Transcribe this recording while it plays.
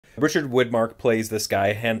Richard Widmark plays this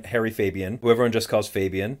guy, Harry Fabian, who everyone just calls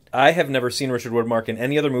Fabian. I have never seen Richard Widmark in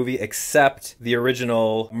any other movie except the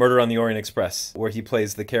original Murder on the Orient Express, where he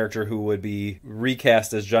plays the character who would be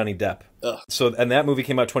recast as Johnny Depp. Ugh. So, and that movie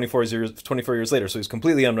came out 24 years later, so he's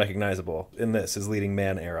completely unrecognizable in this, his leading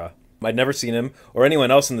man era. I'd never seen him or anyone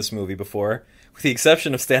else in this movie before, with the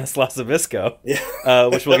exception of Stanislaus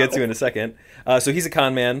Zbyszko, which we'll get to in a second. So he's a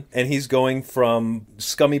con man, and he's going from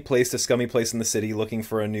scummy place to scummy place in the city looking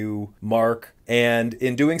for a new mark. And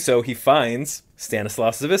in doing so, he finds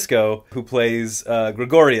Stanislaus Zbyszko, who plays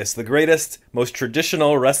Gregorius, the greatest, most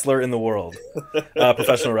traditional wrestler in the world,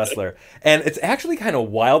 professional wrestler. And it's actually kind of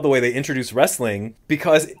wild the way they introduce wrestling,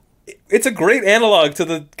 because it's a great analog to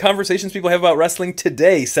the conversations people have about wrestling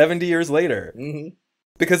today, 70 years later. Mm-hmm.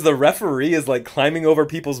 Because the referee is like climbing over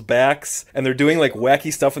people's backs, and they're doing like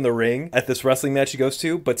wacky stuff in the ring at this wrestling match he goes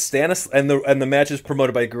to. But and the match is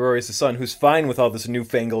promoted by Gregorius' son, who's fine with all this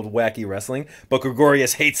newfangled wacky wrestling, but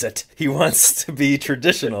Gregorius hates it. He wants to be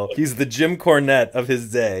traditional. He's the Jim Cornette of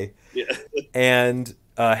his day. Yeah. And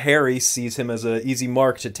Harry sees him as an easy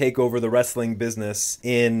mark to take over the wrestling business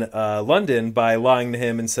in London by lying to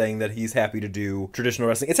him and saying that he's happy to do traditional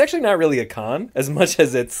wrestling. It's actually not really a con as much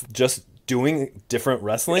as it's just doing different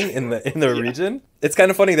wrestling in the region. It's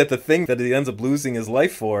kind of funny that the thing that he ends up losing his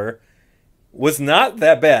life for was not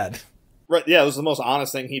that bad. Right, yeah, it was the most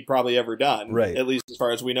honest thing he'd probably ever done. Right. At least as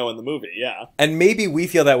far as we know in the movie, yeah. And maybe we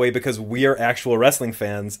feel that way because we are actual wrestling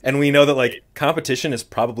fans, and we know that like competition is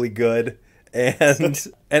probably good. And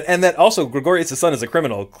that also Gregorius' son is a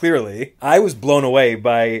criminal, clearly. I was blown away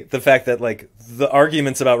by the fact that like the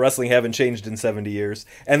arguments about wrestling haven't changed in 70 years,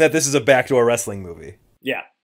 and that this is a backdoor wrestling movie. Yeah.